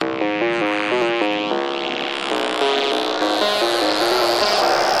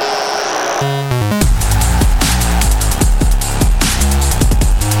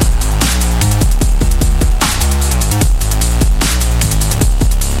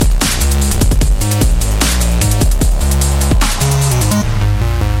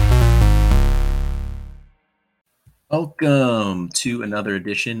Welcome to another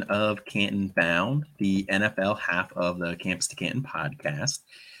edition of Canton Bound, the NFL half of the Campus to Canton podcast.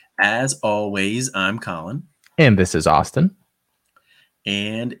 As always, I'm Colin. And this is Austin.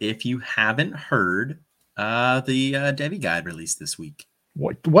 And if you haven't heard, the Devy Guide released this week.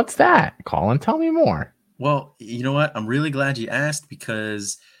 What's that, Colin? Tell me more. Well, you know what? I'm really glad you asked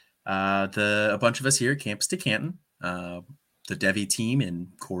because a bunch of us here at Campus to Canton, the Devy team and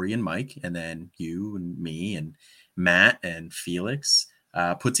Corey and Mike, and then you and me and Matt and Felix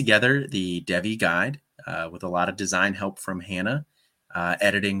put together the Devy Guide with a lot of design help from Hannah,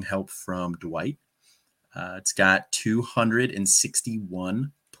 editing help from Dwight. It's got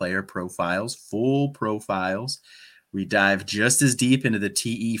 261 player profiles, full profiles. We dive just as deep into the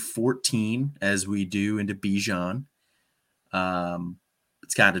TE14 as we do into Bijan.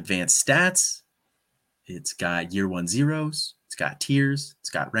 It's got advanced stats. It's got year one zeros. It's got tiers. It's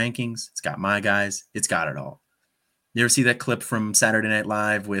got rankings. It's got my guys. It's got it all. You ever see that clip from Saturday Night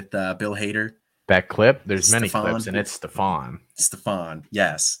Live with Bill Hader? That clip? There's many clips, and it's Stefan. Stefan,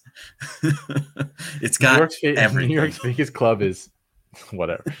 yes. It's got everything. New York's biggest club is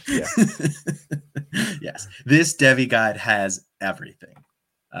whatever. Yeah. Yes. This Devy Guide has everything.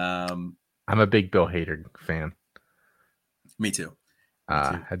 I'm a big Bill Hader fan. Me too.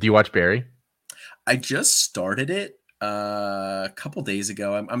 Do you watch Barry? I just started it a couple days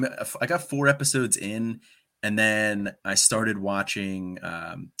ago. I got 4 episodes in, and then I started watching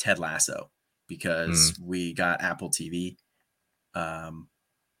Ted Lasso because we got Apple TV. I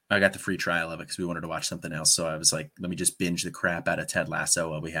got the free trial of it because we wanted to watch something else. So I was like, let me just binge the crap out of Ted Lasso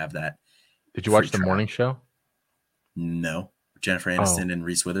while we have that. Did you watch the morning show? No. Jennifer Aniston and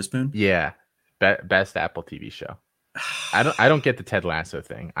Reese Witherspoon? Yeah. Best Apple TV show. I don't get the Ted Lasso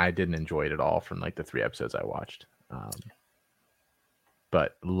thing. I didn't enjoy it at all from like the 3 episodes I watched.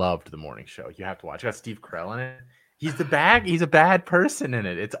 But loved the morning show. You have to watch. It got Steve Carell in it. He's a bad person in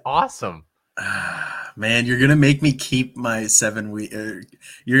it. It's awesome. Man, you're gonna make me keep my 7 week.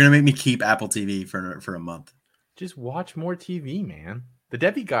 You're gonna make me keep Apple TV for a month. Just watch more TV, man. The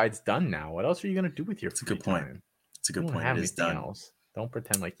Devy Guide's done now. What else are you gonna do with your? It's a good point. Time? It's a good point. It is done. Else. Don't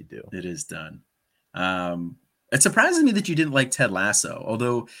pretend like you do. It is done. It surprises me that you didn't like Ted Lasso,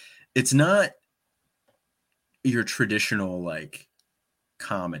 although it's not your traditional like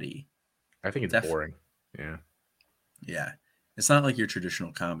comedy. I think it's boring. Yeah. Yeah. It's not like your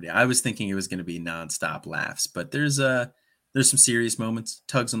traditional comedy. I was thinking it was going to be nonstop laughs, but there's some serious moments,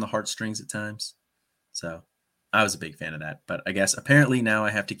 tugs on the heartstrings at times. So I was a big fan of that. But I guess apparently now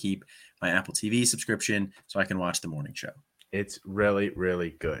I have to keep my Apple TV subscription so I can watch the morning show. It's really,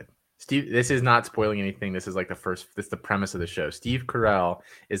 really good. Steve, this is not spoiling anything. This is like this is the premise of the show. Steve Carell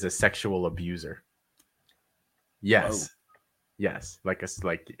is a sexual abuser. Yes. Oh. Yes. Like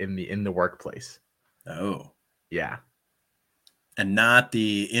in the workplace. Oh. Yeah. And not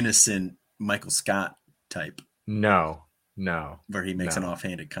the innocent Michael Scott type. No. Where he makes an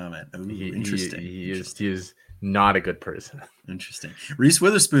offhanded comment. Ooh, interesting. He is not a good person. Interesting. Reese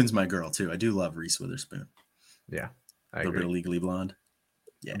Witherspoon's my girl too. I do love Reese Witherspoon. Yeah. A little bit of Legally Blonde.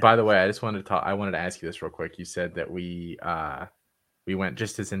 Yeah. By the way, I wanted to ask you this real quick. You said that we went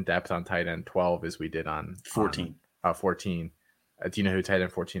just as in depth on tight end 12 as we did on 14. 14. Do you know who tight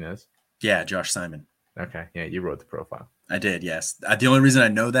end 14 is? Yeah, Josh Simon. Okay. Yeah, you wrote the profile. I did, yes. The only reason I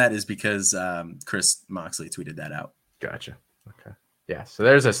know that is because Chris Moxley tweeted that out. Gotcha. Okay. Yeah, so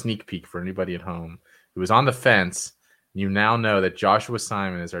there's a sneak peek for anybody at home who was on the fence. You now know that Joshua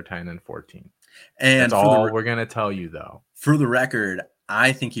Simon is our tight end 14. And that's all we're going to tell you, though. For the record,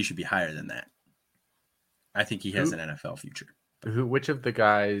 I think he should be higher than that. I think he has an NFL future. Which of the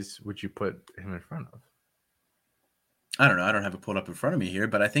guys would you put him in front of? I don't know. I don't have it pulled up in front of me here,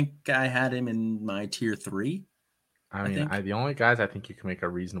 but I think I had him in my tier 3. The only guys I think you can make a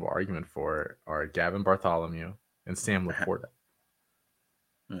reasonable argument for are Gavin Bartholomew and Sam Laporta.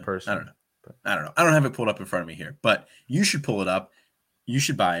 Personally. I don't know. I don't have it pulled up in front of me here, but you should pull it up. You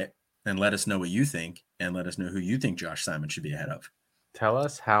should buy it and let us know what you think and let us know who you think Josh Simon should be ahead of. Tell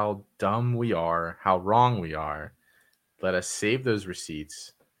us how dumb we are, how wrong we are. Let us save those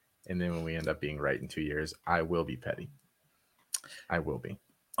receipts. And then when we end up being right in 2 years, I will be petty. I will be.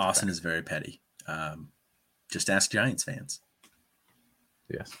 Austin is very petty. Just ask Giants fans.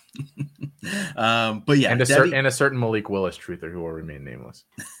 Yes. But yeah. And a certain Malik Willis truther who will remain nameless.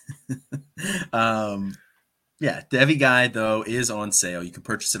 Yeah. Devy Guide, though, is on sale. You can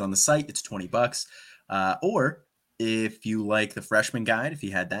purchase it on the site. It's $20. Or if you like the freshman guide, if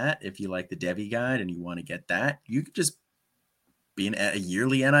you had that, if you like the Devy Guide and you want to get that, you could just be a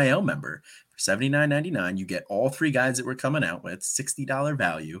yearly NIL member for $79.99. You get all 3 guides that we're coming out with, $60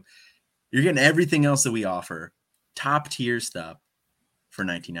 value. You're getting everything else that we offer, top tier stuff for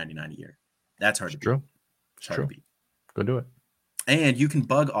 $19.99 a year. That's hard to beat. True. It's hard to beat. Go do it. And you can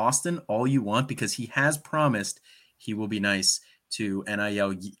bug Austin all you want because he has promised he will be nice to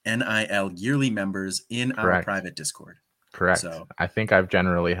NIL yearly members in our private Discord. Correct. So I think I've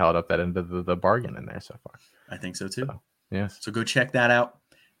generally held up that end of the bargain in there so far. I think so too. Yes. So go check that out.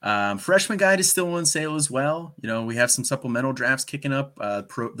 Freshman Guide is still on sale as well. You know, we have some supplemental drafts kicking up.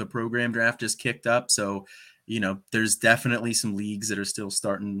 The program draft just kicked up. So, you know, there's definitely some leagues that are still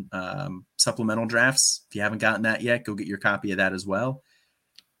starting supplemental drafts. If you haven't gotten that yet, go get your copy of that as well.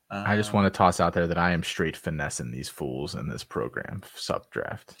 I just want to toss out there that I am straight finessing these fools in this program sub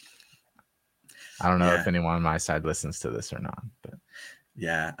draft. I don't know if anyone on my side listens to this or not, but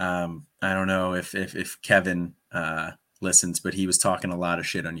yeah, I don't know if Kevin listens, but he was talking a lot of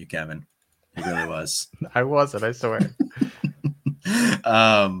shit on you, Kevin. He really was. I wasn't, I swear.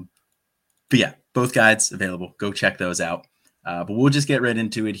 But yeah, both guides available. Go check those out. But we'll just get right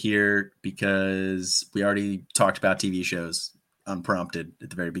into it here because we already talked about TV shows unprompted at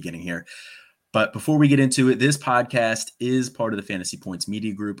the very beginning here. But before we get into it, this podcast is part of the Fantasy Points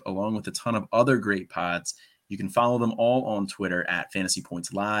Media Group, along with a ton of other great pods. You can follow them all on Twitter at Fantasy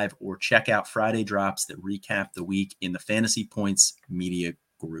Points Live or check out Friday drops that recap the week in the Fantasy Points Media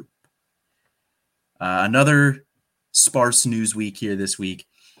Group. Another sparse news week here this week.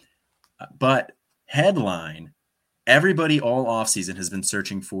 But headline, everybody all offseason has been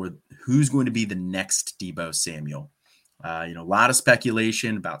searching for who's going to be the next Deebo Samuel. A lot of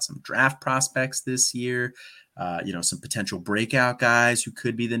speculation about some draft prospects this year, some potential breakout guys who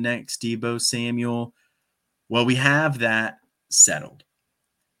could be the next Deebo Samuel. Well, we have that settled.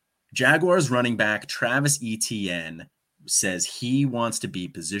 Jaguars running back Travis Etienne says he wants to be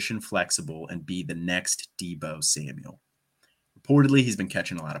position flexible and be the next Deebo Samuel. Reportedly, he's been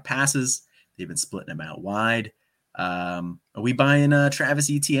catching a lot of passes. They've been splitting him out wide. Are we buying Travis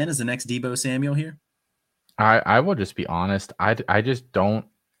Etienne as the next Deebo Samuel here? I will just be honest. I just don't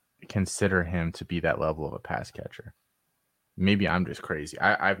consider him to be that level of a pass catcher. Maybe I'm just crazy.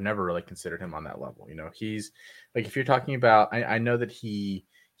 I've never really considered him on that level. You know, he's like, if you're talking about, I know that he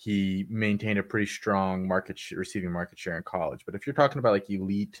maintained a pretty strong receiving market share in college. But if you're talking about like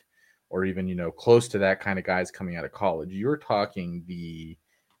elite or even, close to that kind of guys coming out of college, you're talking the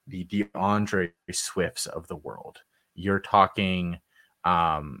DeAndre Swifts of the world. You're talking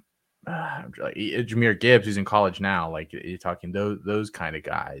Jahmyr Gibbs, who's in college now. Like, you're talking those kind of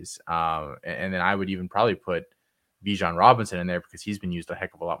guys. And then I would even probably put Bijan Robinson in there because he's been used a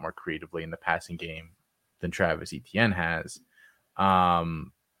heck of a lot more creatively in the passing game than Travis Etienne has.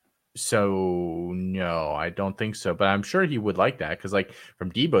 So no, I don't think so. But I'm sure he would like that because, like,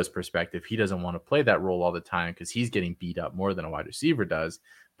 from Deebo's perspective, he doesn't want to play that role all the time because he's getting beat up more than a wide receiver does.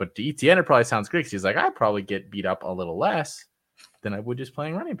 But to Etienne, it probably sounds great because he's like, I'd probably get beat up a little less than I would just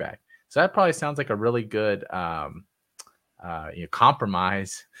playing running back. So that probably sounds like a really good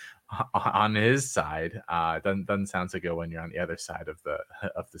compromise on his side. Doesn't sound so good when you're on the other side of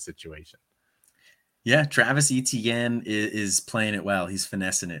the situation. Yeah, Travis Etienne is playing it well. He's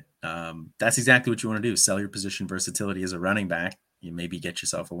finessing it. That's exactly what you want to do. Sell your position versatility as a running back. You maybe get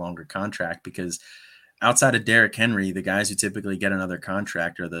yourself a longer contract because outside of Derrick Henry, the guys who typically get another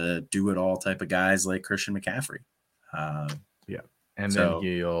contract are the do-it-all type of guys like Christian McCaffrey. And then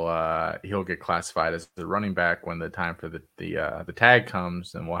he'll get classified as the running back when the time for the tag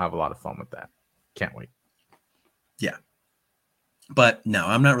comes, and we'll have a lot of fun with that. Can't wait. Yeah. But no,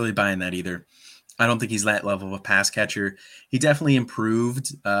 I'm not really buying that either. I don't think he's that level of a pass catcher. He definitely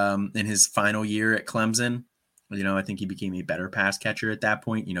improved in his final year at Clemson. I think he became a better pass catcher at that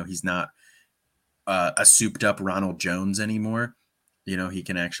point. He's not a souped up Ronald Jones anymore. He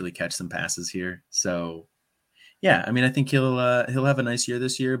can actually catch some passes here. So yeah, I mean, I think he'll have a nice year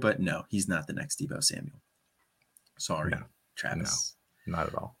this year, but no, he's not the next Deebo Samuel. Sorry, Travis. No, not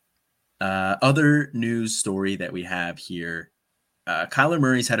at all. Other news story that we have here, Kyler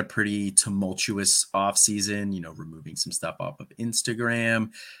Murray's had a pretty tumultuous offseason, removing some stuff off of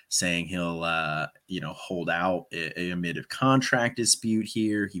Instagram, saying he'll, hold out amid a contract dispute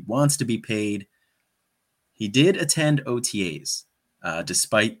here. He wants to be paid. He did attend OTAs,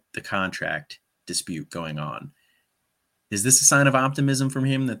 despite the contract dispute going on. Is this a sign of optimism from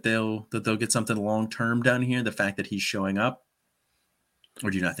him that they'll get something long-term done here? The fact that he's showing up,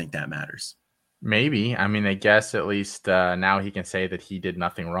 or do you not think that matters? Maybe. I mean, I guess at least now he can say that he did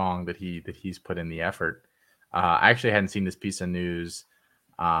nothing wrong, that he's put in the effort. I actually hadn't seen this piece of news,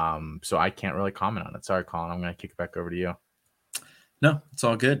 so I can't really comment on it. Sorry, Colin. I'm going to kick it back over to you. No, it's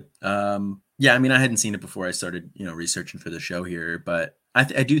all good. Yeah, I mean, I hadn't seen it before I started, researching for the show here, but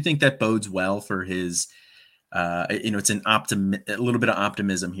I do think that bodes well for his It's a little bit of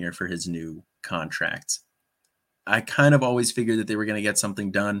optimism here for his new contract. I kind of always figured that they were going to get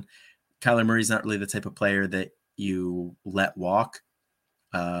something done. Kyler Murray's not really the type of player that you let walk.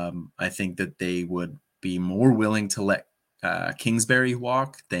 I think that they would be more willing to let Kingsbury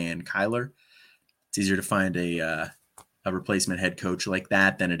walk than Kyler. It's easier to find a replacement head coach like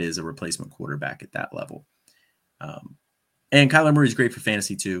that than it is a replacement quarterback at that level. And Kyler Murray's great for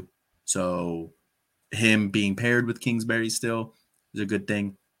fantasy too. So him being paired with Kingsbury still is a good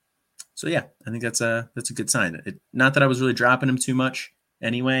thing. So yeah, I think that's a good sign. Not that I was really dropping him too much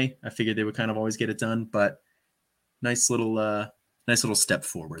anyway. I figured they would kind of always get it done, but nice little step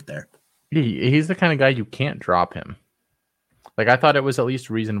forward there. He's the kind of guy you can't drop him. Like, I thought it was at least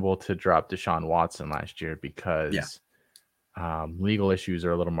reasonable to drop Deshaun Watson last year because legal issues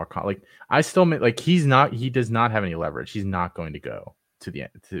are a little more I still he does not have any leverage. He's not going to go to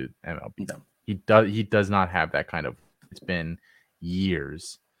MLB. No. He does not have that kind of. It's been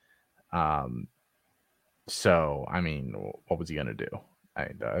years. So I mean, what was he gonna do? I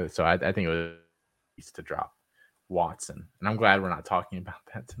think it was to drop Watson, and I'm glad we're not talking about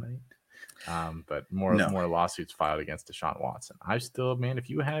that tonight. But more lawsuits filed against Deshaun Watson. Man, if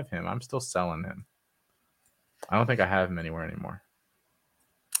you have him, I'm still selling him. I don't think I have him anywhere anymore.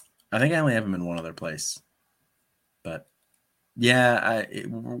 I think I only have him in one other place. But yeah,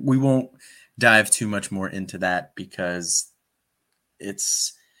 we won't dive too much more into that because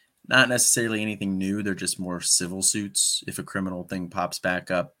it's not necessarily anything new. They're just more civil suits. If a criminal thing pops back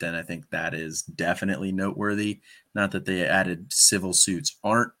up, then I think that is definitely noteworthy. Not that they added civil suits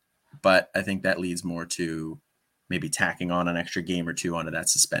aren't, but I think that leads more to maybe tacking on an extra game or two onto that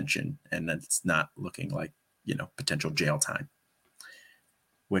suspension. And that's not looking like, potential jail time,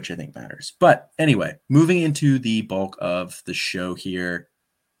 which I think matters. But anyway, moving into the bulk of the show here,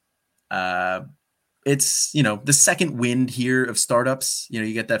 it's, the second wind here of startups.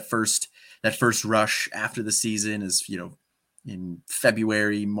 You get that first rush after the season is, in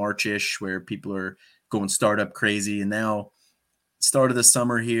February, March-ish, where people are going startup crazy. And now start of the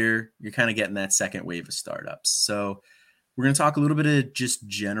summer here, you're kind of getting that second wave of startups. So we're going to talk a little bit of just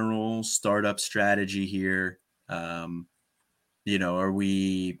general startup strategy here. Are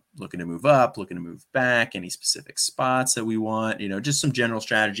we looking to move up, looking to move back, any specific spots that we want, just some general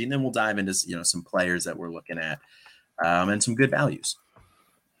strategy. And then we'll dive into, some players that we're looking at and some good values.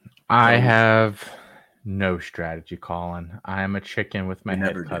 I have no strategy, Colin. I am a chicken with my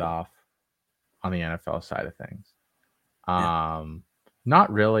head cut off on the NFL side of things.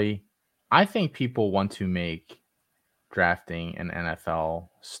 Not really. I think people want to make drafting an NFL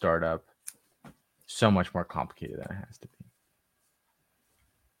startup so much more complicated than it has to be.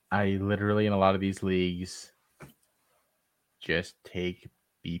 I literally, in a lot of these leagues, just take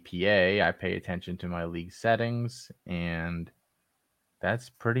BPA. I pay attention to my league settings, and that's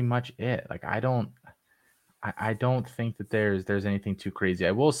pretty much it. Like, I don't think that there's anything too crazy.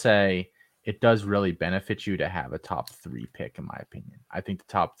 I will say it does really benefit you to have a top 3 pick, in my opinion. I think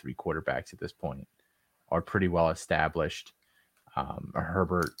the top 3 quarterbacks at this point are pretty well established.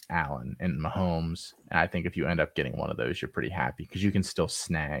 Herbert, Allen, and Mahomes. And I think if you end up getting one of those, you're pretty happy because you can still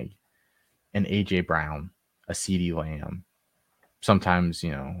snag an AJ Brown, a CeeDee Lamb, sometimes,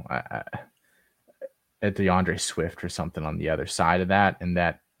 a DeAndre Swift or something on the other side of that. And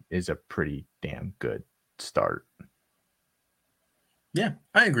that is a pretty damn good start. Yeah,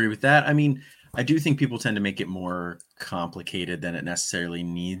 I agree with that. I mean, I do think people tend to make it more complicated than it necessarily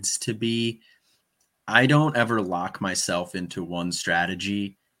needs to be. I don't ever lock myself into one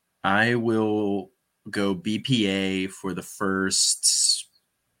strategy. I will go BPA for the first,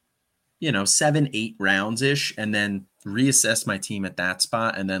 7-8 rounds ish, and then reassess my team at that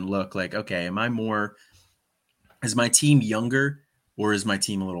spot and then look like, okay, is my team younger or is my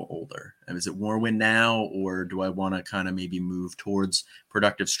team a little older? And is it war win now, or do I want to kind of maybe move towards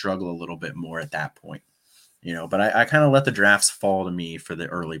productive struggle a little bit more at that point? But I kind of let the drafts fall to me for the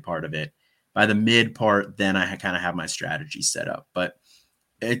early part of it. By the mid part, then I kind of have my strategy set up. But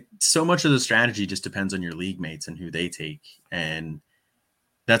so much of the strategy just depends on your league mates and who they take. And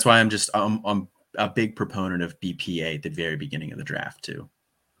that's why I'm a big proponent of BPA at the very beginning of the draft too.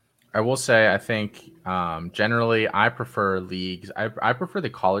 I will say, I think generally I prefer leagues. I prefer the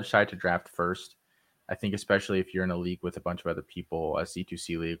college side to draft first. I think especially if you're in a league with a bunch of other people, a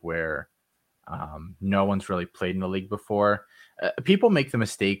C2C league where no one's really played in the league before. People make the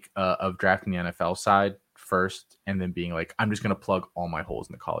mistake of drafting the NFL side first and then being like, I'm just going to plug all my holes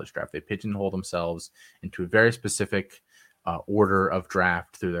in the college draft. They pigeonhole themselves into a very specific order of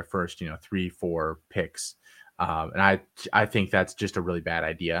draft through their first, 3-4 picks. And I think that's just a really bad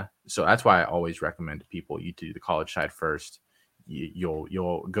idea. So that's why I always recommend to people you do the college side first.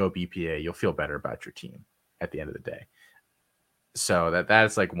 You'll go BPA. You'll feel better about your team at the end of the day. So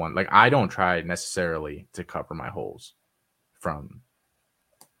that's like one. Like I don't try necessarily to cover my holes from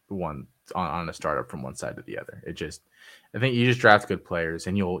one on a startup from one side to the other. I think you just draft good players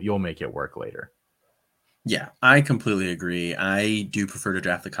and you'll make it work later. Yeah, I completely agree. I do prefer to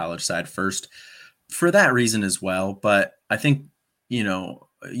draft the college side first for that reason as well. But I think,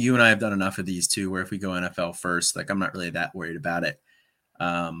 you and I have done enough of these too, where if we go NFL first, like I'm not really that worried about it.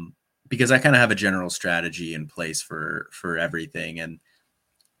 Because I kind of have a general strategy in place for everything. And,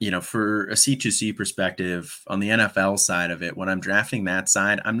 for a C2C perspective on the NFL side of it, when I'm drafting that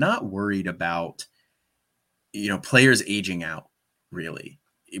side, I'm not worried about, players aging out really.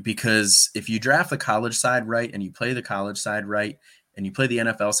 Because if you draft the college side right and you play the college side right and you play the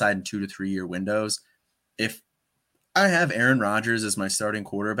NFL side in 2 to 3 year windows, if I have Aaron Rodgers as my starting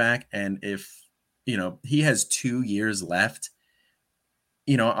quarterback and if, he has 2 years left,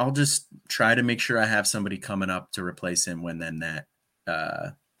 I'll just try to make sure I have somebody coming up to replace him when that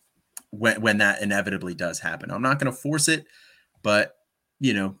inevitably does happen. I'm not going to force it, but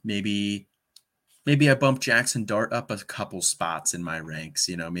maybe I bump Jackson Dart up a couple spots in my ranks.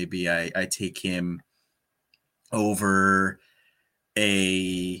 Maybe I take him over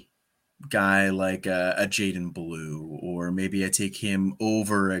a guy like a Jaden Blue, or maybe I take him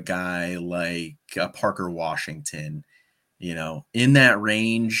over a guy like a Parker Washington. In that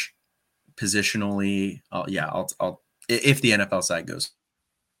range, positionally, I'll if the NFL side goes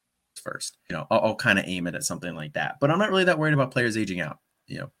first, I'll kind of aim it at something like that. But I'm not really that worried about players aging out,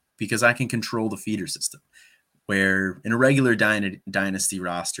 because I can control the feeder system. Where in a regular dynasty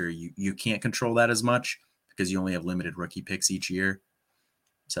roster, you can't control that as much because you only have limited rookie picks each year.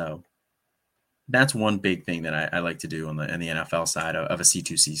 So that's one big thing that I like to do in the NFL side of a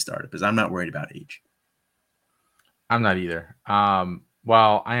C2C startup is I'm not worried about age. I'm not either.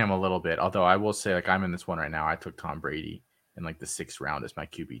 Well, I am a little bit, although I will say, like, I'm in this one right now. I took Tom Brady in like the 6th round as my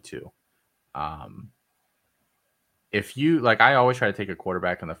QB2. If you like, I always try to take a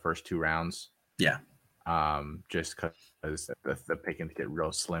quarterback in the first 2 rounds. Yeah. Just because the pickings get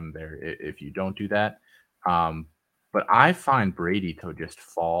real slim there if you don't do that. But I find Brady to just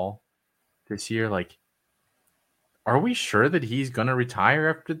fall this year. Like, are we sure that he's going to retire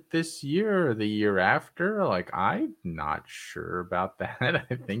after this year or the year after? Like, I'm not sure about that.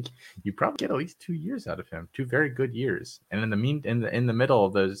 I think you probably get at least 2 years out of him, 2 very good years. And in the middle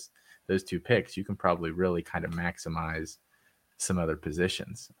of those 2 picks, you can probably really kind of maximize some other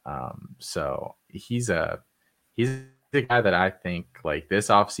positions. So he's a guy that I think like this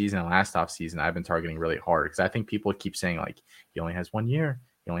offseason and last offseason I've been targeting really hard because I think people keep saying like he only has 1 year.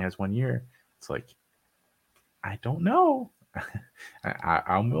 He only has 1 year. It's like, I don't know.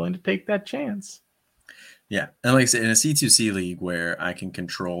 I'm willing to take that chance. Yeah. And like I said, in a C2C league where I can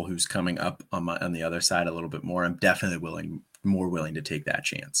control who's coming up on the other side a little bit more, I'm definitely more willing to take that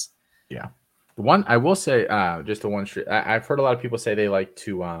chance. Yeah. The one I will say, just the one I've heard a lot of people say they like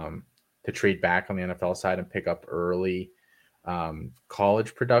to trade back on the NFL side and pick up early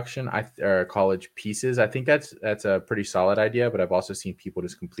college production or college pieces. I think that's a pretty solid idea, but I've also seen people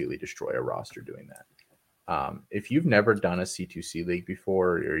just completely destroy a roster doing that. If you've never done a C2C league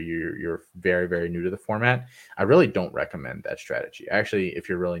before or you're very, very new to the format, I really don't recommend that strategy. Actually, if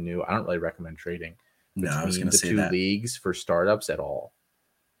you're really new, I don't really recommend trading between the 2 leagues for startups at all.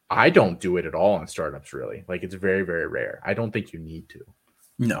 I don't do it at all in startups, really. Like, it's very, very rare. I don't think you need to.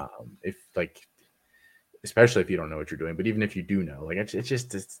 No. Especially if you don't know what you're doing. But even if you do know, like,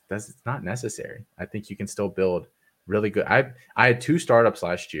 it's not necessary. I think you can still build really good. I had 2 startups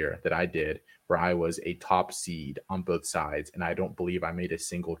last year that I did where I was a top seed on both sides, and I don't believe I made a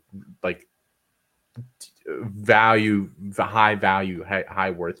single like high value,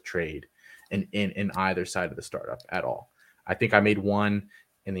 high worth trade in either side of the startup at all. I think I made one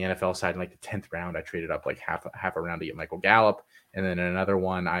in the NFL side in like the 10th round. I traded up like half a round to get Michael Gallup. And then another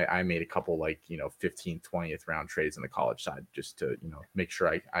one, I made a couple like, 15th, 20th round trades in the college side just to, make sure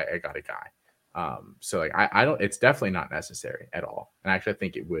I got a guy. So like, I don't, it's definitely not necessary at all. And actually I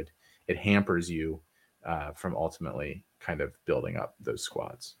think it hampers you from ultimately kind of building up those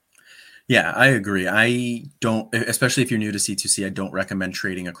squads. Yeah, I agree. I don't, especially if you're new to C2C, I don't recommend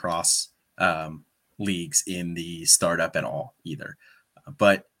trading across leagues in the startup at all either.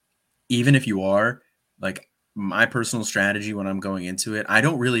 But even if you are, like, my personal strategy when I'm going into it, I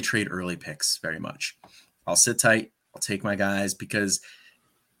don't really trade early picks very much. I'll sit tight. I'll take my guys because,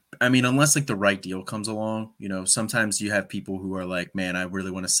 I mean, unless like the right deal comes along, sometimes you have people who are like, man, I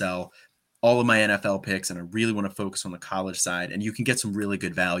really want to sell all of my NFL picks and I really want to focus on the college side, and you can get some really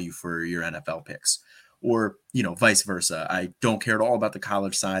good value for your NFL picks. Or, vice versa. I don't care at all about the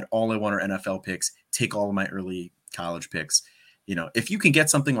college side. All I want are NFL picks. Take all of my early college picks. If you can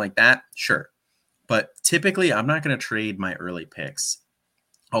get something like that, sure. But typically, I'm not going to trade my early picks.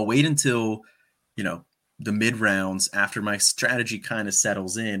 I'll wait until, the mid rounds after my strategy kind of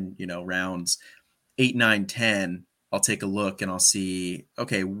settles in, rounds 8, 9, 10. I'll take a look and I'll see,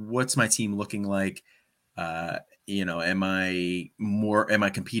 okay, what's my team looking like? Am I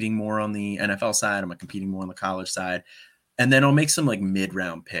competing more on the NFL side? Am I competing more on the college side? And then I'll make some like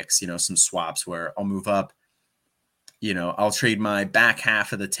mid-round picks, some swaps where I'll move up. I'll trade my back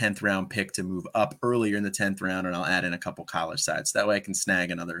half of the 10th round pick to move up earlier in the 10th round, and I'll add in a couple college sides. That way I can snag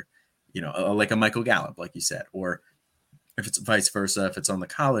another, like a Michael Gallup, like you said. Or if it's vice versa, if it's on the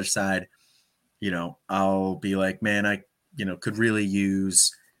college side, I'll be like, man, I, could really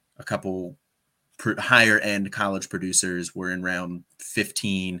use a couple higher end college producers. We're in round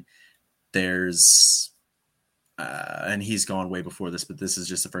 15. There's, and he's gone way before this, but this is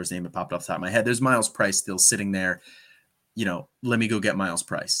just the first name that popped off the top of my head. There's Miles Price still sitting there. Let me go get Miles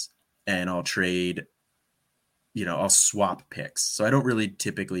Price and I'll trade, I'll swap picks. So I don't really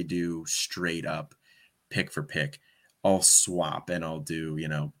typically do straight up pick for pick. I'll swap and I'll do,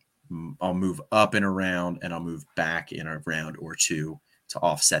 I'll move up in a round and I'll move back in a round or two to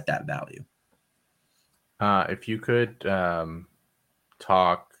offset that value. If you could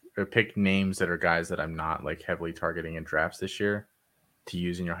talk or pick names that are guys that I'm not like heavily targeting in drafts this year to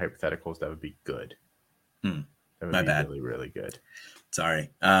use in your hypotheticals, that would be good. That would My be bad. really, really good. Sorry.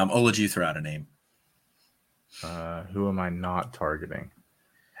 I'll let you throw out a name. Who am I not targeting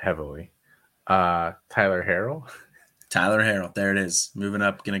heavily? Tyler Harrell. Tyler Harrell. There it is. Moving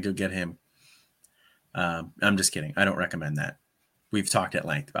up. Going to go get him. I'm just kidding. I don't recommend that. We've talked at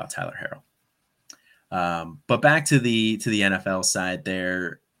length about Tyler Harrell. But back to the NFL side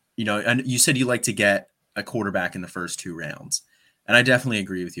there, and you said you like to get a quarterback in the first 2 rounds. And I definitely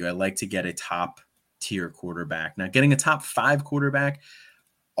agree with you. I like to get a top tier quarterback. Now, getting a top 5 quarterback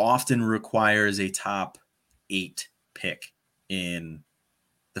often requires a top 8 pick in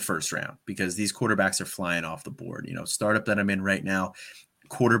the first round because these quarterbacks are flying off the board. Startup that I'm in right now,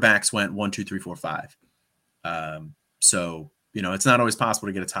 quarterbacks went 1, 2, 3, 4, 5. So, it's not always possible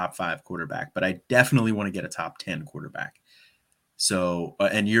to get a top 5 quarterback, but I definitely want to get a top 10 quarterback. So,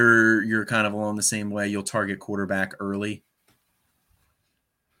 and you're kind of along the same way. You'll target quarterback early.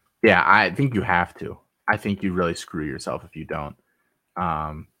 Yeah, I think you have to. I think you really screw yourself if you don't.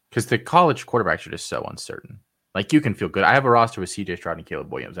 Because the college quarterbacks are just so uncertain. Like, you can feel good. I have a roster with CJ Stroud and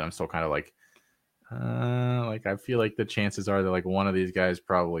Caleb Williams, and I'm still kind of like I feel like the chances are that like one of these guys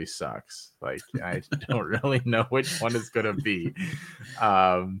probably sucks. Like, I don't really know which one is gonna be.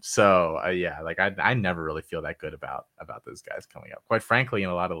 Yeah, like I never really feel that good about those guys coming up. Quite frankly, in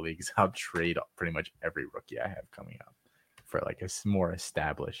a lot of leagues, I'll trade pretty much every rookie I have coming up for like a more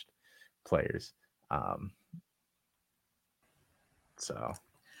established players.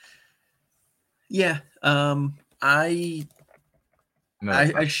 Yeah. I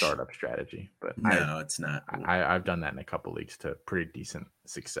startup strategy, but no, it's not. I've done that in a couple leagues to pretty decent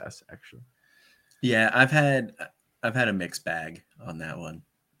success, actually. Yeah, I've had a mixed bag on that one,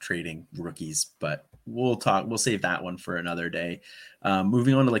 trading rookies, but we'll save that one for another day.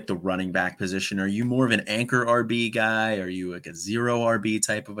 Moving on to like the running back position, are you more of an anchor RB guy? Are you like a 0 RB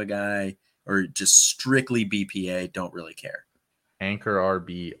type of a guy, or just strictly BPA? Don't really care. Anchor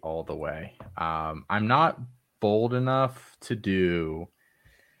RB all the way. I'm not bold enough to do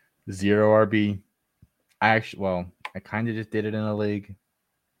 0 RB. I kind of just did it in a league,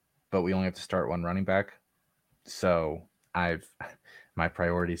 but we only have to start one running back. So my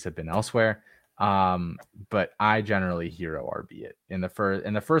priorities have been elsewhere. But I generally hero RB it in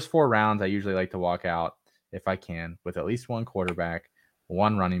the first 4 rounds. I usually like to walk out if I can with at least one quarterback,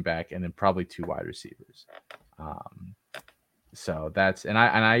 one running back, and then probably 2 wide receivers. So that's and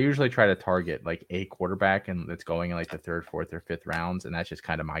I usually try to target like a quarterback and that's going in like the 3rd, 4th, or 5th rounds, and that's just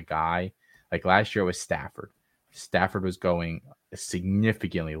kind of my guy. Like last year was Stafford. Stafford was going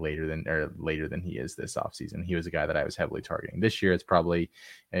significantly later than he is this offseason. He was a guy that I was heavily targeting. This year it's probably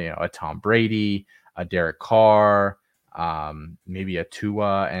a Tom Brady, a Derek Carr, maybe a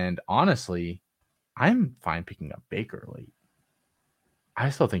Tua, and honestly, I'm fine picking up Baker late. I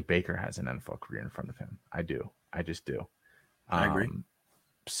still think Baker has an NFL career in front of him. I do. I just do. I agree.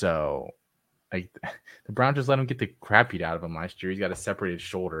 So, like, the Browns just let him get the crap beat out of him last year. He's got a separated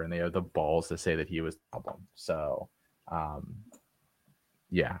shoulder, and they have the balls to say that he was the problem. So,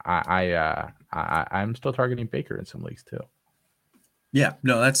 yeah, I'm still targeting Baker in some leagues too. Yeah,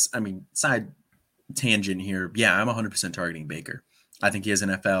 no, that's, I mean, side tangent here. Yeah, I'm 100% targeting Baker. I think he has an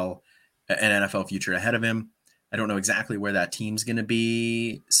NFL future ahead of him. I don't know exactly where that team's going to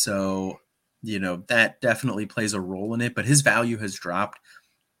be, so that definitely plays a role in it. But his value has dropped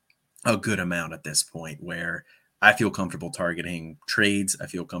a good amount at this point, where I feel comfortable targeting trades. I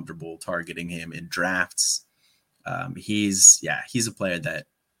feel comfortable targeting him in drafts. He's a player that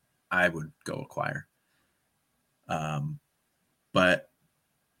I would go acquire. But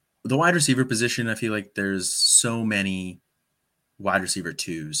the wide receiver position, I feel like there's so many wide receiver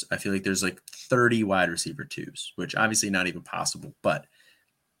twos. I feel like there's like 30 wide receiver twos, which obviously not even possible, but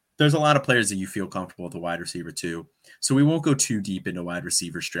there's a lot of players that you feel comfortable with the wide receiver too. So we won't go too deep into wide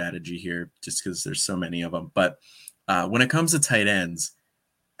receiver strategy here just because there's so many of them. But when it comes to tight ends,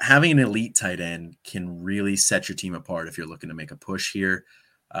 having an elite tight end can really set your team apart if you're looking to make a push here.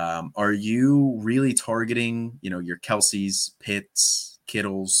 Are you really targeting, your Kelce's, Pitts,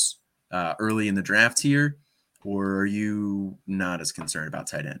 Kittles early in the draft here, or are you not as concerned about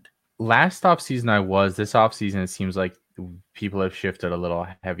tight end? Last offseason I was. This offseason it seems like people have shifted a little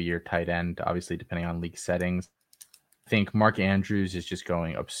heavier tight end, obviously depending on league settings. I think Mark Andrews is just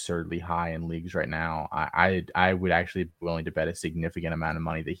going absurdly high in leagues right now. I would actually be willing to bet a significant amount of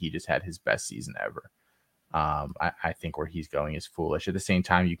money that he just had his best season ever. I think where he's going is foolish. At the same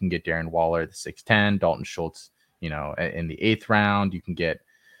time, you can get Darren Waller at the 6'10", Dalton Schultz, in the 8th round. You can get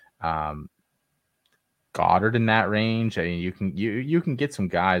Goddard in that range. I mean, you can get some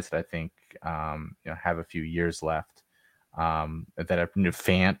guys that I think have a few years left. That are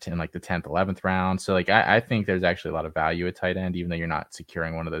Fant in like the 10th, 11th round. So like I think there's actually a lot of value at tight end, even though you're not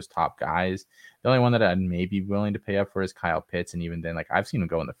securing one of those top guys. The only one that I'd maybe willing to pay up for is Kyle Pitts, and even then, like I've seen him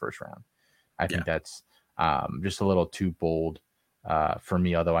go in the 1st round. I think that's just a little too bold for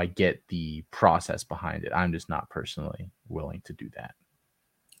me, although I get the process behind it. I'm just not personally willing to do that.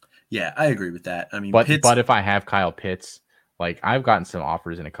 Yeah, I agree with that. I mean, but if I have Kyle Pitts, like I've gotten some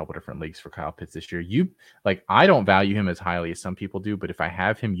offers in a couple different leagues for Kyle Pitts this year. I don't value him as highly as some people do, but if I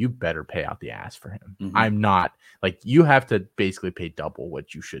have him, you better pay out the ass for him. Mm-hmm. I'm not like, you have to basically pay double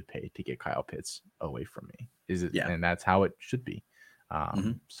what you should pay to get Kyle Pitts away from me. And that's how it should be.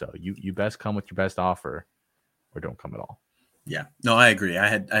 So you best come with your best offer or don't come at all. Yeah, no, I agree. I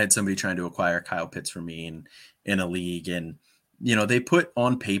had somebody trying to acquire Kyle Pitts for me in a league, and they put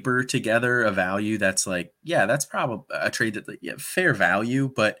on paper together a value that's like, yeah, that's probably a trade that fair value,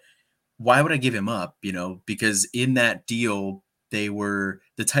 but why would I give him up? Because in that deal, the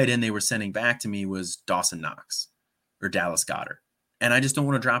tight end they were sending back to me was Dawson Knox or Dallas Goedert, and I just don't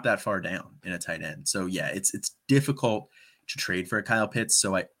want to drop that far down in a tight end. So yeah, it's difficult to trade for a Kyle Pitts.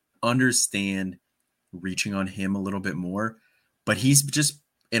 So I understand reaching on him a little bit more, but he's just,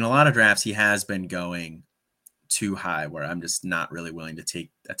 in a lot of drafts, he has been going too high where I'm just not really willing to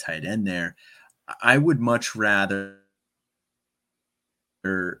take a tight end there. I would much rather,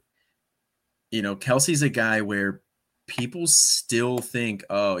 Kelce's a guy where people still think,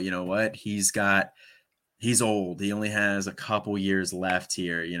 oh, you know what? He's old. He only has a couple years left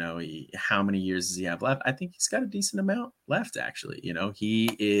here. How many years does he have left? I think he's got a decent amount left, actually.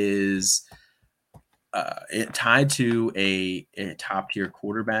 He is tied to a top tier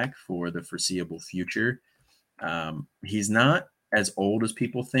quarterback for the foreseeable future. He's not as old as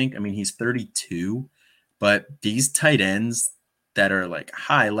people think. I mean, he's 32, but these tight ends that are like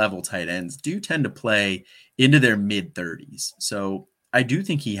high level tight ends do tend to play into their mid 30s. So I do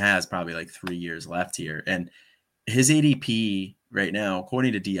think he has probably like 3 years left here. And his ADP right now,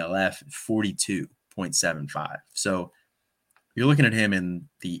 according to DLF, 42.75. So you're looking at him in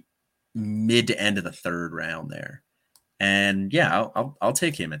the mid to end of the 3rd round there. And yeah, I'll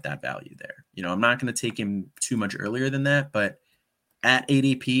take him at that value there. I'm not going to take him too much earlier than that, but at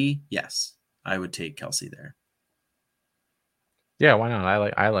ADP, yes, I would take Kelce there. Yeah, why not?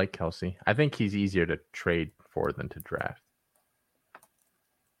 I like Kelce. I think he's easier to trade for than to draft.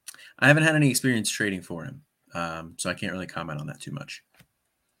 I haven't had any experience trading for him, so I can't really comment on that too much.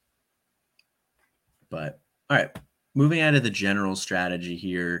 But all right, moving out of the general strategy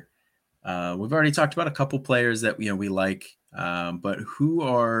here. We've already talked about a couple players that we like, but who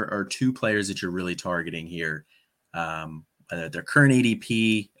are 2 players that you're really targeting here, whether their current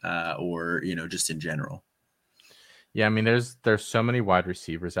ADP or just in general? Yeah, I mean, there's so many wide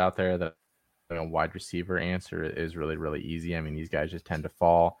receivers out there that a wide receiver answer is really, really easy. I mean, these guys just tend to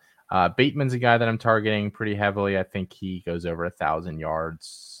fall. Bateman's a guy that I'm targeting pretty heavily. I think he goes over 1,000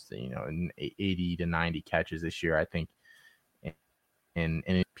 yards, in 80 to 90 catches this year. I think in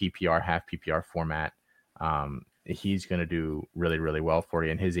a PPR, half PPR format, he's going to do really, really well for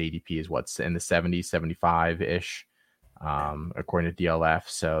you. And his ADP is what's in the 70, 75-ish. according to DLF.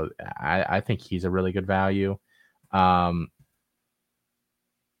 So I think he's a really good value.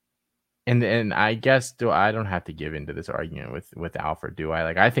 And I guess I don't have to give into this argument with Alfred, do I?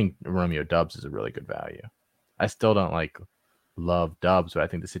 Like, I think Romeo Dubs is a really good value. I still don't love Dubs, but I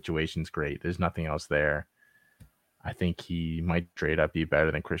think the situation's great. There's nothing else there. I think he might trade up, be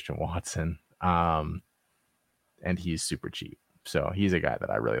better than Christian Watson. And he's super cheap. So he's a guy that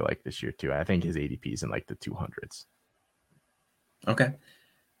I really like this year too. I think his ADP is in like the 200s. Okay.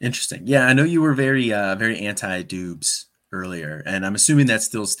 Interesting. Yeah, I know you were very anti-Dubes earlier, and I'm assuming that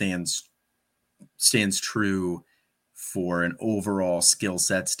still stands true for an overall skill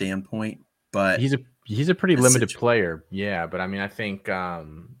set standpoint. But he's a pretty limited player. Yeah, but I mean, I think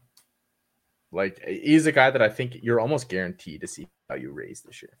he's a guy that I think you're almost guaranteed to see value raise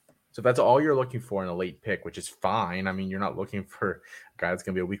this year. So if that's all you're looking for in a late pick, which is fine. I mean, you're not looking for a guy that's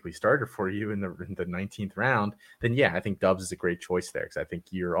going to be a weekly starter for you in the 19th round. Then yeah, I think Dubs is a great choice there because I think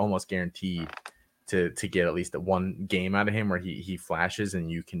you're almost guaranteed to get at least one game out of him where he flashes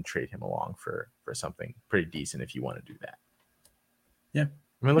and you can trade him along for something pretty decent if you want to do that. Yeah,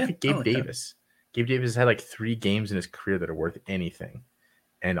 I mean, look at Gabe Davis. Gabe Davis has had like 3 games in his career that are worth anything,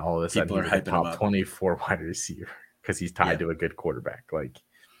 and all of a sudden he's a top 24 wide receiver because he's tied to a good quarterback. Like,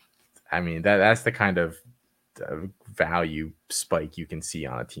 I mean, that's the kind of value spike you can see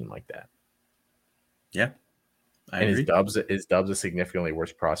on a team like that. Yeah, I agree. Is Dubs a significantly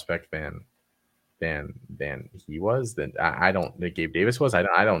worse prospect than he was? Then I don't think Gabe Davis was.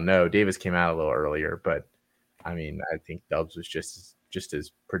 I don't know. Davis came out a little earlier, but I mean, I think Dubs was just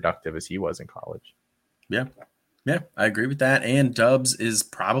as productive as he was in college. Yeah, I agree with that. And Dubs is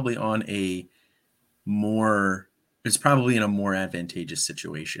probably in a more advantageous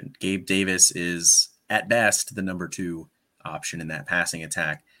situation. Gabe Davis is at best the number 2 option in that passing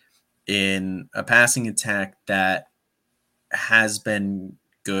attack. In a passing attack that has been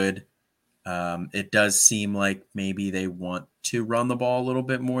good, it does seem like maybe they want to run the ball a little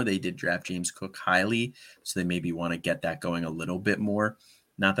bit more. They did draft James Cook highly, so they maybe want to get that going a little bit more.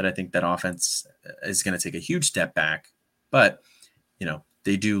 Not that I think that offense is going to take a huge step back, but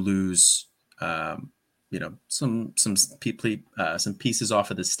they do lose some pieces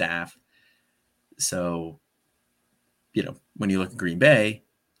off of the staff. So when you look at Green Bay,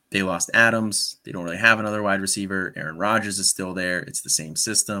 they lost Adams. They don't really have another wide receiver. Aaron Rodgers is still there. It's the same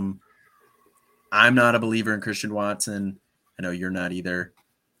system. I'm not a believer in Christian Watson. I know you're not either.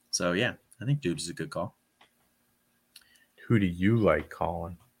 So yeah, I think Dubes is a good call. Who do you like,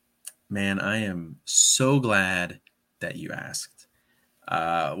 Colin? Man, I am so glad that you asked.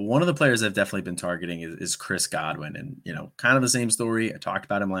 One of the players I've definitely been targeting is Chris Godwin. And, kind of the same story. I talked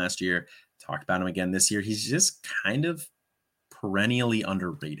about him last year, talked about him again this year. He's just kind of perennially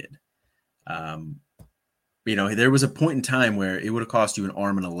underrated. There was a point in time where it would have cost you an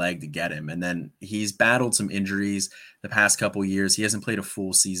arm and a leg to get him. And then he's battled some injuries the past couple of years. He hasn't played a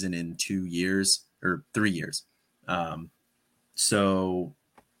full season in 2 years or 3 years.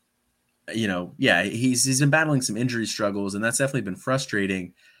 He's been battling some injury struggles, and that's definitely been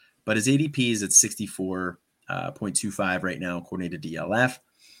frustrating. But his ADP is at 64.25 right now, according to DLF.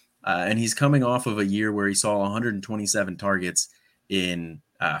 And he's coming off of a year where he saw 127 targets in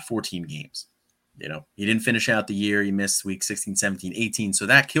 14 games. He didn't finish out the year. He missed week 16, 17, 18. So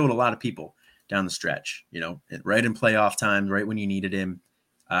that killed a lot of people down the stretch. Right in playoff time, right when you needed him,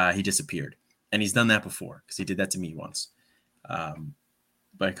 he disappeared. And he's done that before because he did that to me once.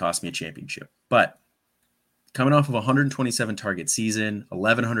 But it cost me a championship. But coming off of a 127 target season,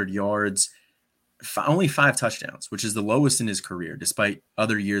 1,100 yards, only 5 touchdowns, which is the lowest in his career, despite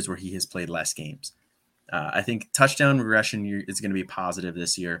other years where he has played less games. I think touchdown regression is going to be positive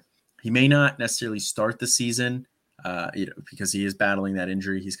this year. He may not necessarily start the season, because he is battling that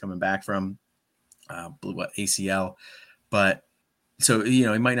injury he's coming back from, ACL. But so, he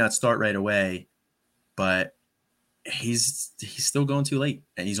might not start right away, but he's still going too late,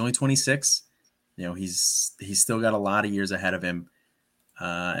 and he's only 26. He's still got a lot of years ahead of him.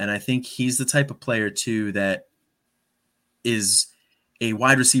 And I think he's the type of player too that is a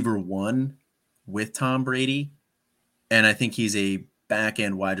wide receiver 1 with Tom Brady. And I think he's a back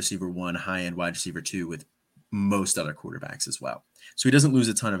end wide receiver 1, high end wide receiver 2 with most other quarterbacks as well. So he doesn't lose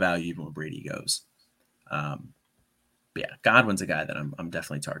a ton of value even when Brady goes. Godwin's a guy that I'm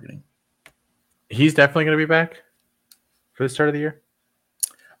definitely targeting. He's definitely going to be back for the start of the year.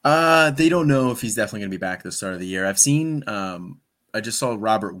 They don't know if he's definitely going to be back at the start of the year. I've seen, I just saw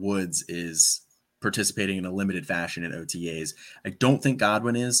Robert Woods is participating in a limited fashion at OTAs. I don't think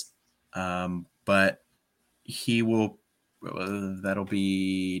Godwin is, but he will. That'll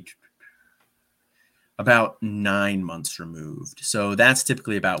be about 9 months removed. So that's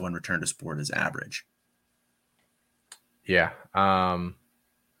typically about when return to sport is average. Yeah. I've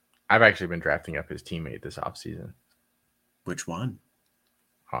actually been drafting up his teammate this offseason. Which one?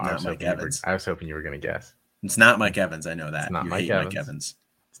 Oh, Not Mike Evans. I was hoping you were going to guess. It's not Mike Evans. I know that. It's not You Mike hate Evans. Mike Evans.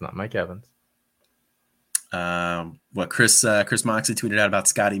 It's not Mike Evans. What Chris Moxley tweeted out about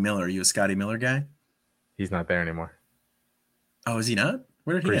Scotty Miller. Are you a Scotty Miller guy? He's not there anymore. Oh, is he not?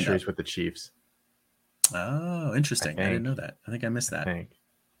 Where did he Pretty end sure up? he's with the Chiefs. Oh, interesting. I didn't know that. I think I missed that.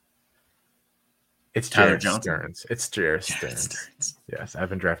 It's Tyler Jarrett Johnson. Stearns. It's Jarrett Stearns. Yes, I've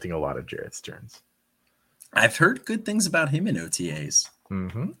been drafting a lot of Jarrett Stearns. I've heard good things about him in OTAs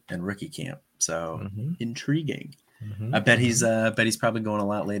and rookie camp. So intriguing. Mm-hmm. I bet he's probably going a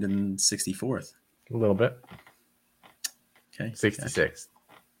lot later than 64th. A little bit. Okay. 66.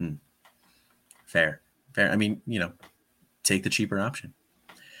 Gotcha. Fair. I mean, take the cheaper option.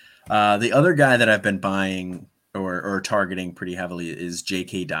 The other guy that I've been buying or targeting pretty heavily is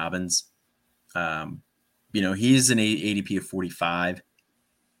J.K. Dobbins. He's an ADP of 45.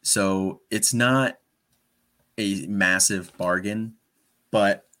 So it's not a massive bargain,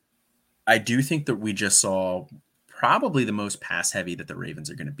 but I do think that we just saw probably the most pass heavy that the Ravens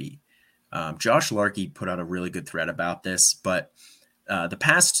are going to be. Josh Larkey put out a really good thread about this, but the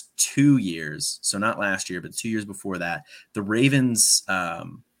past 2 years, so not last year, but 2 years before that, the Ravens,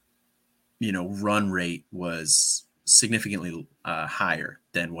 run rate was significantly higher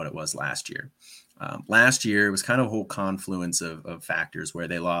than what it was last year. Last year, it was kind of a whole confluence of factors where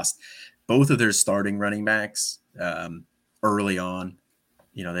they lost both of their starting running backs early on.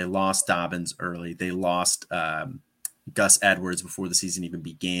 They lost Dobbins early. They lost Gus Edwards before the season even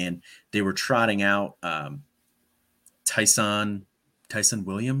began. They were trotting out Tyson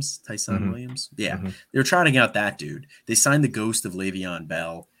Williams. Yeah. Mm-hmm. They were trotting out that dude. They signed the ghost of Le'Veon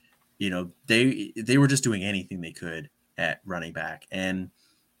Bell. They were just doing anything they could at running back. And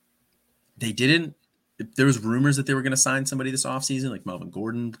they didn't. There was rumors that they were going to sign somebody this offseason, like Melvin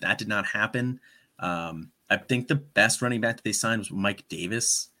Gordon. That did not happen. I think the best running back that they signed was Mike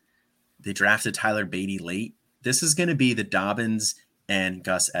Davis. They drafted Tyler Beatty late. This is going to be the Dobbins and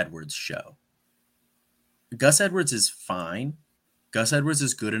Gus Edwards show. Gus Edwards is fine. Gus Edwards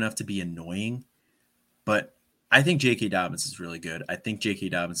is good enough to be annoying, but I think J.K. Dobbins is really good. I think J.K.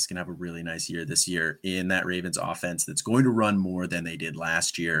 Dobbins is going to have a really nice year this year in that Ravens offense that's going to run more than they did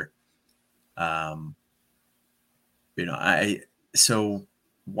last year. So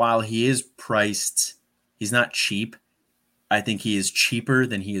while he is priced, he's not cheap. I think he is cheaper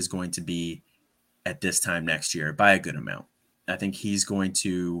than he is going to be at this time next year by a good amount. I think he's going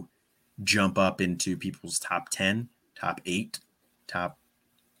to jump up into people's top 10, top 8, top,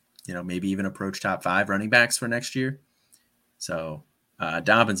 maybe even approach top 5 running backs for next year. So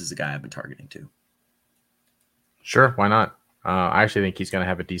Dobbins is a guy I've been targeting too. Sure, why not? I actually think he's going to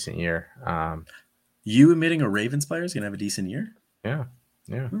have a decent year. You admitting a Ravens player is going to have a decent year? Yeah.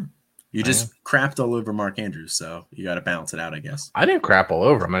 You just crapped all over Mark Andrews, so you got to balance it out, I guess. I didn't crap all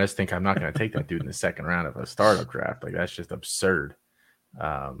over him. I just think I'm not going to take that dude in the second round of a startup draft. Like, that's just absurd.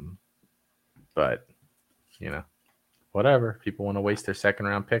 But, whatever. People want to waste their second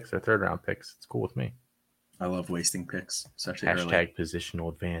round picks or third round picks. It's cool with me. I love wasting picks, especially hashtag early.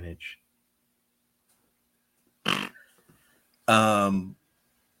 Positional advantage. All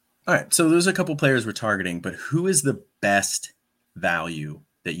right, so there's a couple players we're targeting, but who is the best value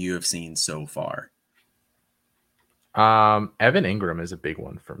that you have seen so far? Evan Ingram is a big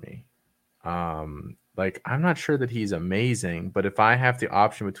one for me. I'm not sure that he's amazing, but if I have the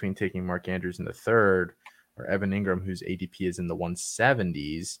option between taking Mark Andrews in the third or Evan Ingram, whose ADP is in the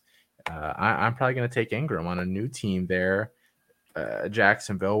 170s, I'm probably going to take Ingram on a new team there.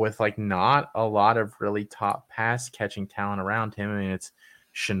 Jacksonville with not a lot of really top pass catching talent around him. I mean, it's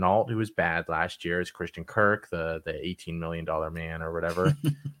Chenault, who was bad last year, is Christian Kirk, the $18 million man or whatever.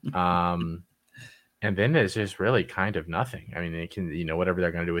 And then it's just really kind of nothing. I mean, it can, whatever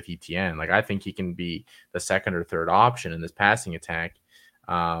they're going to do with ETN. I think he can be the second or third option in this passing attack.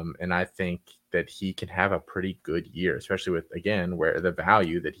 And I think that he can have a pretty good year, especially with, again, where the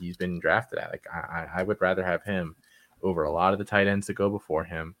value that he's been drafted at. I would rather have him over a lot of the tight ends that go before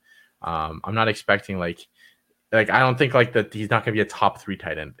him. I'm not expecting I don't think that he's not going to be a top 3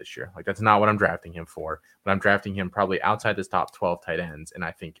 tight end this year. That's not what I'm drafting him for. But I'm drafting him probably outside this top 12 tight ends, and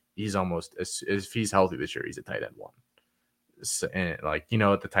I think he's almost if he's healthy this year, he's a tight end 1. So, and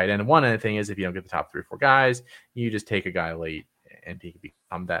the tight end 1 thing is if you don't get the top 3 or 4 guys, you just take a guy late, and he can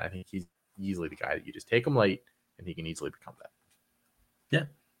become that. I think he's easily the guy that you just take him late, and he can easily become that. Yeah,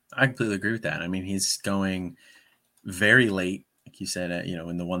 I completely agree with that. I mean, he's going very late like you said,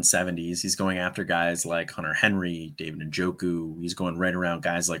 in the 170s. He's going after guys like Hunter Henry, David Njoku. He's going right around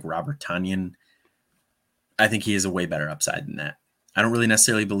guys like Robert Tonyan. I think he is a way better upside than that. I don't really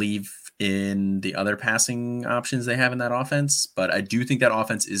necessarily believe in the other passing options they have in that offense, but I do think that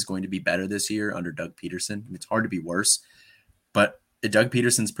offense is going to be better this year under Doug Peterson. It's hard to be worse, but Doug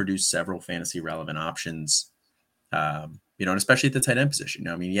Peterson's produced several fantasy relevant options, and especially at the tight end position.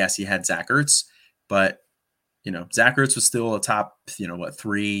 Yes, he had Zach Ertz, but Zach Ertz was still a top,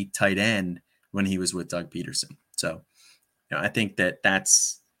 3 tight end when he was with Doug Peterson. So, I think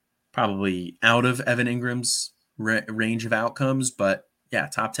that's probably out of Evan Ingram's range of outcomes, but yeah,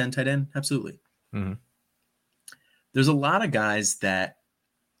 top 10 tight end, absolutely. Mm-hmm. There's a lot of guys that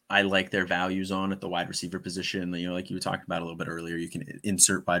I like their values on at the wide receiver position. Like you were talking about a little bit earlier, you can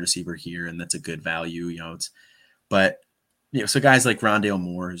insert wide receiver here, and that's a good value. So guys like Rondale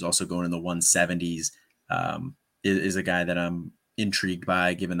Moore, who's also going in the 170s, is a guy that I'm intrigued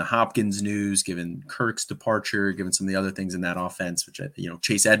by, given the Hopkins news, given Kirk's departure, given some of the other things in that offense, which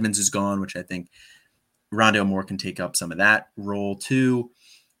Chase Edmonds is gone, which I think Rondale Moore can take up some of that role too.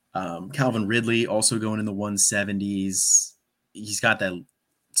 Calvin Ridley also going in the 170s. He's got that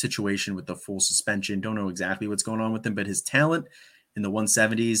situation with the full suspension. Don't know exactly what's going on with him, but his talent in the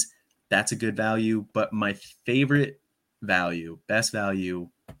 170s, that's a good value. But my favorite best value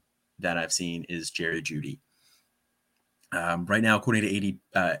that I've seen is Jerry Jeudy. Right now, according to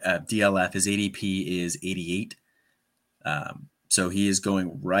DLF, his ADP is 88. So he is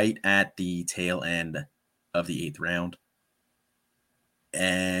going right at the tail end of the 8th round.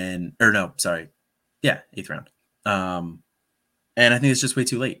 8th round. And I think it's just way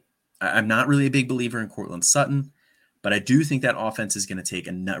too late. I'm not really a big believer in Courtland Sutton, but I do think that offense is going to take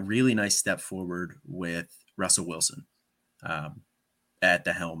a really nice step forward with Russell Wilson at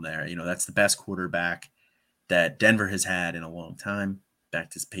the helm there. That's the best quarterback that Denver has had in a long time, back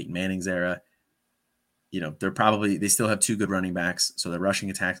to Peyton Manning's era. They still have 2 good running backs, so the rushing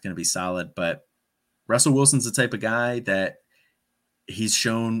attack is going to be solid. But Russell Wilson's the type of guy that he's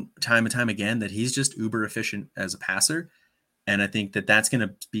shown time and time again that he's just uber efficient as a passer. And I think that that's going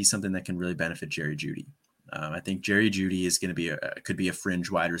to be something that can really benefit Jerry Jeudy. I think Jerry Jeudy is going to could be a fringe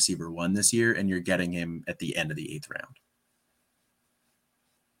wide receiver 1 this year, and you're getting him at the end of the 8th round.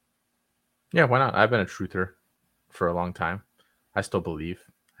 Yeah, why not? I've been a truther for a long time. I still believe.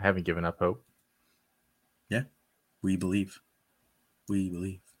 I haven't given up hope. Yeah, we believe.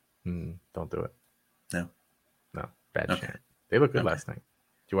 Don't do it. No, bad okay. chance. They looked good last night.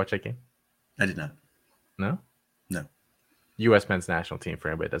 Did you watch that game? I did not. No. U.S. men's national team, for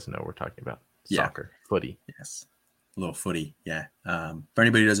anybody that doesn't know what we're talking about. Soccer, footy. Yes, a little footy. Yeah. For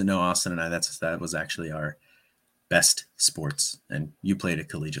anybody who doesn't know, Austin and I, that was actually our best sports, and you played at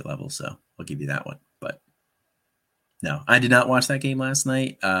collegiate level, so I'll give you that one. But no, I did not watch that game last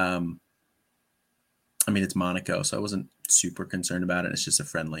night. It's Monaco, so I wasn't super concerned about it. It's just a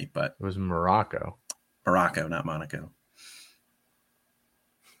friendly, but it was Morocco, not Monaco.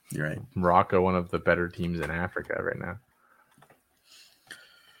 You're right. Morocco, one of the better teams in Africa right now.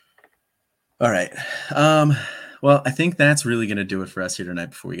 All right. Well, I think that's really going to do it for us here tonight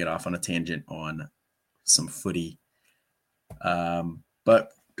before we get off on a tangent on some footy. But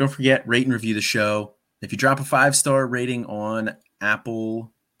don't forget, rate and review the show. If you drop a 5-star rating on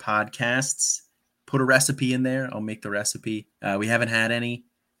Apple Podcasts, put a recipe in there. I'll make the recipe. We haven't had any.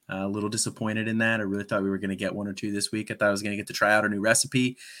 A little disappointed in that. I really thought we were going to get 1 or 2 this week. I thought I was going to get to try out a new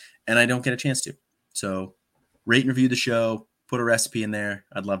recipe, and I don't get a chance to. So rate and review the show. Put a recipe in there.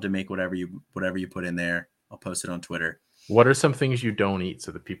 I'd love to make whatever you put in there. I'll post it on Twitter. What are some things you don't eat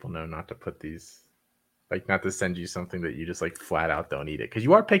so that people know not to put these, like not to send you something that you just like flat out don't eat it? Because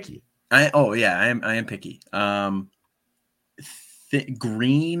you are picky. I am picky.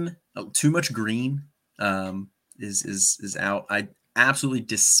 Green, too much green is out. I absolutely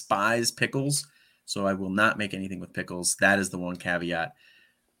despise pickles, so I will not make anything with pickles. That is the one caveat.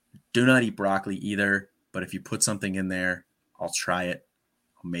 Do not eat broccoli either, but if you put something in there, I'll try it.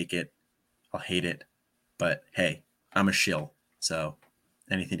 I'll make it. I'll hate it. But hey, I'm a shill. So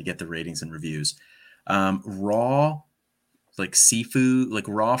anything to get the ratings and reviews. Raw, like seafood, like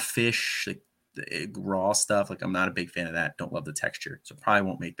raw fish, like raw stuff. Like I'm not a big fan of that. Don't love the texture. So probably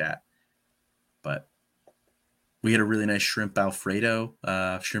won't make that. But we had a really nice shrimp fettuccine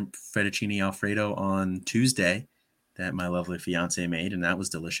Alfredo on Tuesday that my lovely fiance made, and that was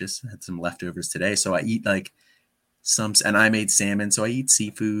delicious. I had some leftovers today. So I eat and I made salmon, so I eat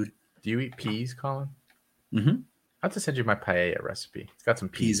seafood. Do you eat peas, Colin? Mm-hmm. I'll have to send you my paella recipe. It's got some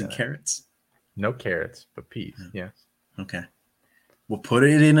peas and carrots. No carrots, but peas. Yes. Okay. We'll put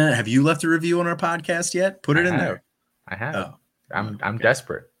it in have you left a review on our podcast yet? Put it in there. I have. Oh, I'm Okay.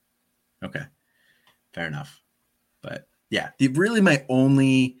 desperate. Okay. Fair enough. But yeah, really my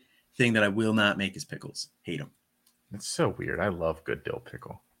only thing that I will not make is pickles. Hate them. It's so weird. I love good dill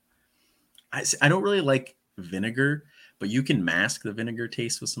pickle. I don't really like vinegar, but you can mask the vinegar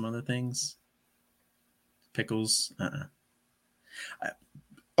taste with some other things. Pickles.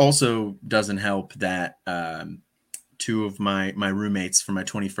 Also doesn't help that two of my roommates for my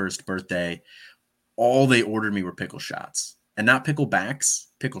 21st birthday, all they ordered me were pickle shots. And not pickle backs,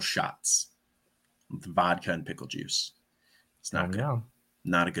 pickle shots with vodka and pickle juice. It's not Yum, good. yum.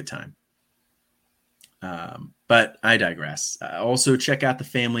 Not a good time. But I digress. Also, check out the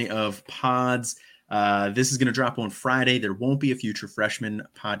family of pods. This is going to drop on Friday. There won't be a Future Freshman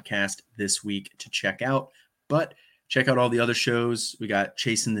podcast this week to check out, but check out all the other shows. We got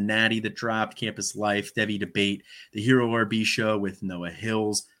Chasing the Natty that dropped, Campus Life, Devi Debate, the Hero RB show with Noah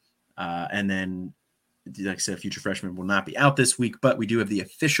Hills, and then like I said, Future Freshman will not be out this week, but we do have the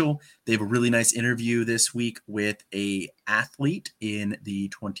official. They have a really nice interview this week with a athlete in the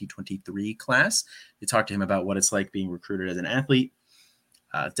 2023 class. They talked to him about what it's like being recruited as an athlete.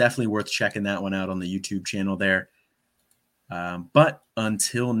 Definitely worth checking that one out on the YouTube channel there. But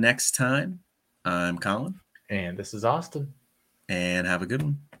until next time, I'm Colin. And this is Austin. And have a good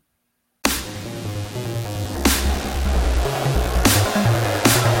one.